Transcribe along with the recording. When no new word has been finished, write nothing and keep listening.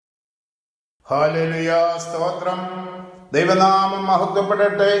Hallelujah, സ്തോത്രം. ദൈവനാമം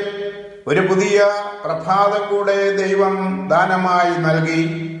മഹത്വപ്പെടട്ടെ. ഒരു പുതിയ പ്രഭാതം കൂടെ ദൈവം ദാനമായി നൽകി.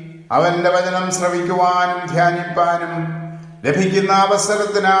 അവന്റെ വചനം ശ്രവിക്കുവാനും ധ്യാനിപ്പാനും ലഭിക്കുന്ന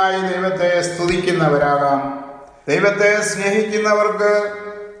അവസരത്തിനായി ദൈവത്തെ സ്തുതിക്കുന്നവരാകാം. ദൈവത്തെ സ്നേഹിക്കുന്നവർക്ക്,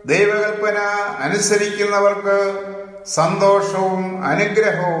 ദൈവകൽപ്പന അനുസരിക്കുന്നവർക്ക് സന്തോഷവും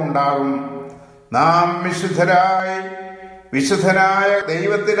അനുഗ്രഹവും ഉണ്ടാകും. നാം വിശുദ്ധനായ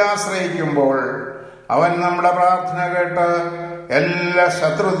ദൈവത്തിൽ ആശ്രയിക്കുമ്പോൾ അവൻ നമ്മുടെ പ്രാർത്ഥന കേട്ട് എല്ലാ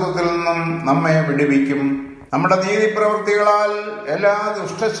ശത്രുത്വത്തിൽ നിന്നും നമ്മെ വിടുവിക്കും. നമ്മുടെ നീതിപ്രവൃത്തികളാൽ എല്ലാ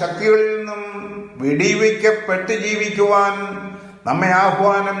ദുഷ്ടശക്തികളിൽ നിന്നും വിടിവിക്കപ്പെട്ട് ജീവിക്കുവാൻ നമ്മെ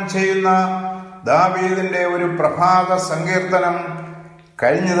ആഹ്വാനം ചെയ്യുന്ന ദാവീദിന്റെ ഒരു പ്രഭാത സങ്കീർത്തനം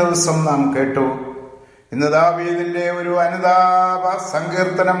കഴിഞ്ഞ ദിവസം നാം കേട്ടു. ഇന്ന് ദാവീദിന്റെ ഒരു അനുതാപ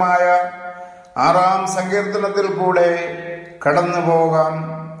സങ്കീർത്തനമായ 6-ാം സങ്കീർത്തനത്തിൽ കൂടെ കടന്നു പോകാം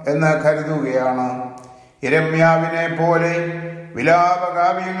എന്ന് കരുതുകയാണ്. യിരെമ്യാവിനെ പോലെ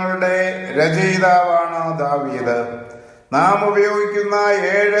വിലാപകാവ്യങ്ങളുടെ രചയിതാവാണ് ദാവീദ്. നാം ഉപയോഗിക്കുന്ന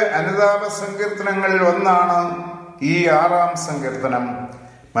 7 അനുതാപ സങ്കീർത്തനങ്ങളിൽ ഒന്നാണ് ഈ 6-ാം സങ്കീർത്തനം.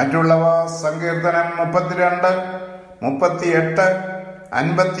 മറ്റുള്ളവ സങ്കീർത്തനം 32, 38,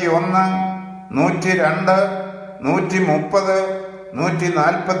 51, 102, 130,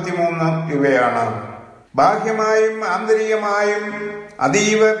 143 ഇവയാണ്. ബാഹ്യമായും ആന്തരികമായും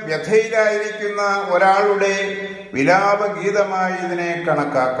അതീവ വ്യഥയിലായിരിക്കുന്ന ഒരാളുടെ വിലാപഗീതമായി ഇതിനെ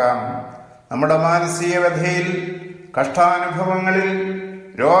കണക്കാക്കാം. നമ്മുടെ മാനസിക വ്യഥയിൽ, കഷ്ടാനുഭവങ്ങളിൽ,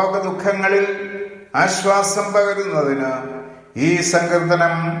 രോഗദുഃഖങ്ങളിൽ ആശ്വാസം പകരുന്നതിന് ഈ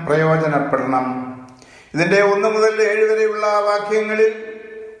സങ്കീർത്തനം പ്രയോജനപ്പെടണം. ഇതിന്റെ 1 മുതൽ 7 വരെയുള്ള വാക്യങ്ങളിൽ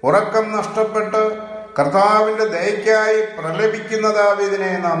ഉറക്കം നഷ്ടപ്പെട്ട് കർത്താവിന്റെ ദയയ്ക്കായി പ്രലപിക്കുന്ന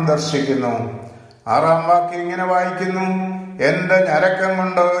ദാവീദിനെ നാം ദർശിക്കുന്നു. 6-ാം വാക്യം ഇങ്ങനെ വായിക്കുന്നു: എന്റെ ഞരക്കം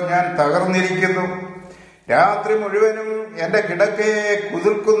കൊണ്ട് ഞാൻ തകർന്നിരിക്കുന്നു, രാത്രി മുഴുവനും എന്റെ കിടക്കയെ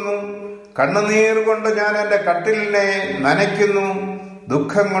കുതിർക്കുന്നു, കണ്ണുനീർ കൊണ്ട് ഞാൻ എന്റെ കട്ടിലിനെ നനയ്ക്കുന്നു,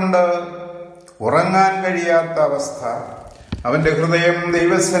 ദുഃഖം കൊണ്ട് ഉറങ്ങാൻ കഴിയാത്ത അവസ്ഥ. അവന്റെ ഹൃദയം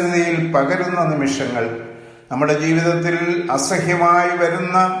ദൈവസന്നിധിയിൽ പകരുന്ന നിമിഷങ്ങൾ. നമ്മുടെ ജീവിതത്തിൽ അസഹ്യമായി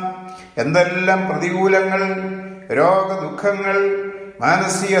വരുന്ന എന്തെല്ലാം പ്രതികൂലങ്ങൾ, രോഗദുഃഖങ്ങൾ,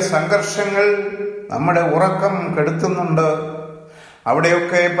 മാനസിക സംഘർഷങ്ങൾ നമ്മുടെ ഉറക്കം കെടുത്തുന്നുണ്ട്.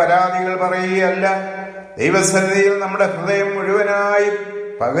 അവിടെയൊക്കെ പരാതികൾ പറയുകയല്ല, ദൈവസന്നിധിയിൽ നമ്മുടെ ഹൃദയം മുഴുവനായി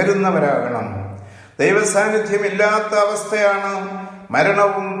പകരുന്നവരാകണം. ദൈവസാന്നിധ്യമില്ലാത്ത അവസ്ഥയാണ്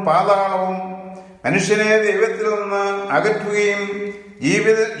മരണവും പാതാളവും. മനുഷ്യനെ ദൈവത്തിൽ നിന്ന് അകറ്റുകയും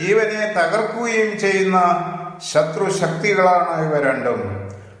ജീവനെ തകർക്കുകയും ചെയ്യുന്ന ശത്രുശക്തികളാണ് ഇവ രണ്ടും.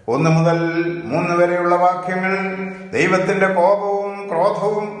 1 മുതൽ 3 വരെയുള്ള വാക്യങ്ങൾ ദൈവത്തിന്റെ കോപവും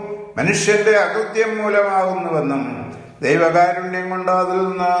ക്രോധവും മനുഷ്യന്റെ അകൃത്യം മൂലമാകുന്നുവെന്നും ദൈവകാരുണ്യം കൊണ്ട് അതിൽ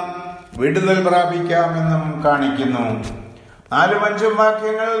നിന്ന് വിടുതൽ പ്രാപിക്കാമെന്നും കാണിക്കുന്നു. 4-5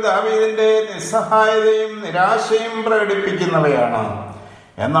 വാക്യങ്ങൾ ദാവീദിന്റെ നിസ്സഹായതയും നിരാശയും പ്രകടിപ്പിക്കുന്നവയാണ്.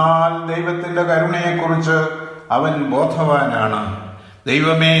 എന്നാൽ ദൈവത്തിന്റെ കരുണയെക്കുറിച്ച് അവൻ ബോധവാനാണ്.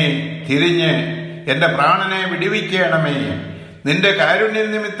 ദൈവമേ, തിരിഞ്ഞ് എന്റെ പ്രാണനെ വിടുവിക്കണമേ, നിന്റെ കാരുണ്യ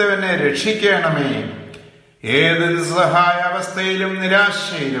നിമിത്തം എന്നെ രക്ഷിക്കണമേ. ഏത് നിസ്സഹായ അവസ്ഥയിലും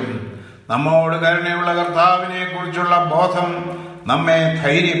നിരാശയിലും നമ്മോട് കരുണയുള്ള കർത്താവിനെ കുറിച്ചുള്ള ബോധം നമ്മെ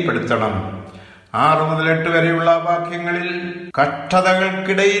ധൈര്യപ്പെടുത്തണം. 6 മുതൽ 8 വരെയുള്ള വാക്യങ്ങളിൽ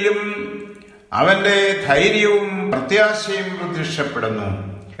കഷ്ടതകൾക്കിടയിലും അവന്റെ ധൈര്യവും പ്രത്യാശയും പ്രത്യക്ഷപ്പെടുന്നു.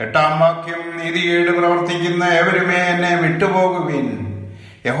 8-ാം വാക്യം: നീതികേട് പ്രവർത്തിക്കുന്ന ഏവരുമേ എന്നെ വിട്ടുപോകുവിൻ,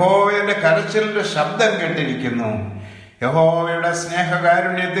 യഹോവയുടെ കരച്ചിലിന്റെ ശബ്ദം കേട്ടിരിക്കുന്നു. യഹോവയുടെ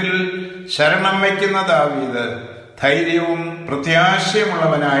സ്നേഹകാരുണ്യത്തിൽ ശരണം വയ്ക്കുന്ന ദാവീദ് ധൈര്യവും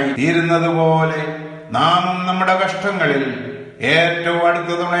പ്രത്യാശയുമുള്ളവനായി തീരുന്നതുപോലെ നാമും നമ്മുടെ കഷ്ടങ്ങളിൽ ഏറ്റവും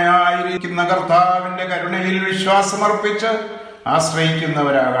അടുത്ത തുണയായിരിക്കുന്ന കർത്താവിന്റെ കരുണയിൽ വിശ്വാസമർപ്പിച്ച്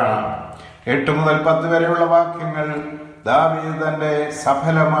ആശ്രയിക്കുന്നവരാകണം. 8 മുതൽ 10 വരെയുള്ള വാക്യങ്ങൾ ദാവീദ് തന്റെ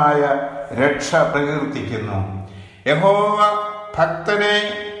സഫലമായ രക്ഷ പ്രകീർത്തിക്കുന്നു. യഹോവ ഭക്തനെ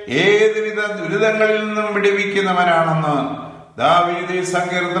ഏതുവിധ ദുരിതങ്ങളിൽ നിന്നും വിടുവിക്കുന്നവനാണെന്ന് ദാവീദ് ഈ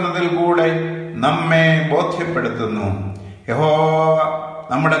സങ്കീർത്തനത്തിൽ കൂടെ നമ്മെ ബോധ്യപ്പെടുത്തുന്നു. യഹോവ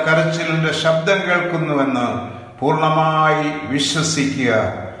നമ്മുടെ കരച്ചിലിന്റെ ശബ്ദം കേൾക്കുന്നുവെന്ന് പൂർണ്ണമായി വിശ്വസിക്കുക,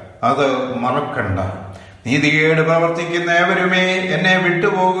 അത് മറക്കണ്ട. നീതികേട് പ്രവർത്തിക്കുന്ന ഏവരുമേ എന്നെ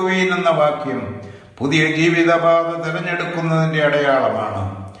വിട്ടുപോകുവീൻ എന്ന വാക്യം പുതിയ ജീവിതപാത തിരഞ്ഞെടുക്കുന്നതിന്റെ അടയാളമാണ്.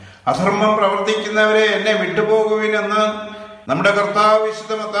 അധർമ്മം പ്രവർത്തിക്കുന്നവരെ എന്നെ വിട്ടുപോകുവിനെന്ന് നമ്മുടെ കർത്താവ്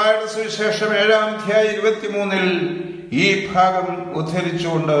വിശുദ്ധ മത്തായിയുടെ സുവിശേഷം 7-ാം അധ്യായം 23 ഈ ഭാഗം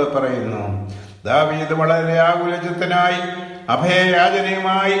ഉദ്ധരിച്ചുകൊണ്ട് പറയുന്നു. ദാവീദ് വളരെ ആകുലചിത്തനായി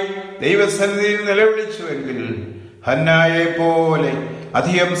അഭയയാചനയുമായി ദൈവസന്നിധിയിൽ നിലവിളിച്ചുവെങ്കിൽ ഹന്നായെ പോലെ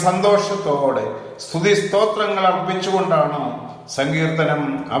അധികം സന്തോഷത്തോടെ സ്തുതി സ്തോത്രങ്ങൾ അർപ്പിച്ചുകൊണ്ടാണ്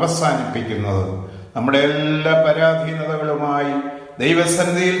സങ്കീർത്തനം അവസാനിപ്പിക്കുന്നത്. നമ്മുടെ എല്ലാ പരാധീനതകളുമായി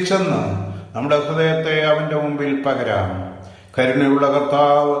ദൈവസന്നിധിയിൽ ചെന്ന് നമ്മുടെ ഹൃദയത്തെ അവന്റെ മുമ്പിൽ പകരാം. കരുണയുള്ള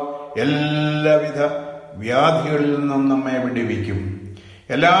കർത്താവ് എല്ലാവിധ വ്യാധികളിൽ നിന്നും നമ്മെ വിടുവിക്കും.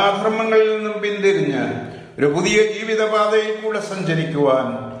 എല്ലാ ധർമ്മങ്ങളിൽ നിന്നും പിന്തിരിഞ്ഞ് ഒരു പുതിയ ജീവിതപാതയിൽ കൂടെ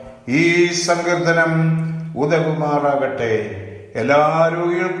സഞ്ചരിക്കുവാൻ ഈ സങ്കീർത്തനം ഉതകുമാറാകട്ടെ. എല്ലാ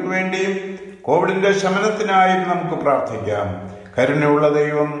രോഗികൾക്കു വേണ്ടിയും കോവിഡിന്റെ ശമനത്തിനായും നമുക്ക് പ്രാർത്ഥിക്കാം. കരുണയുള്ള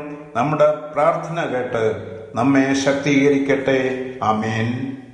ദൈവം നമ്മുടെ പ്രാർത്ഥന കേട്ട് നമ്മെ ശക്തീകരിക്കട്ടെ. ആമേൻ.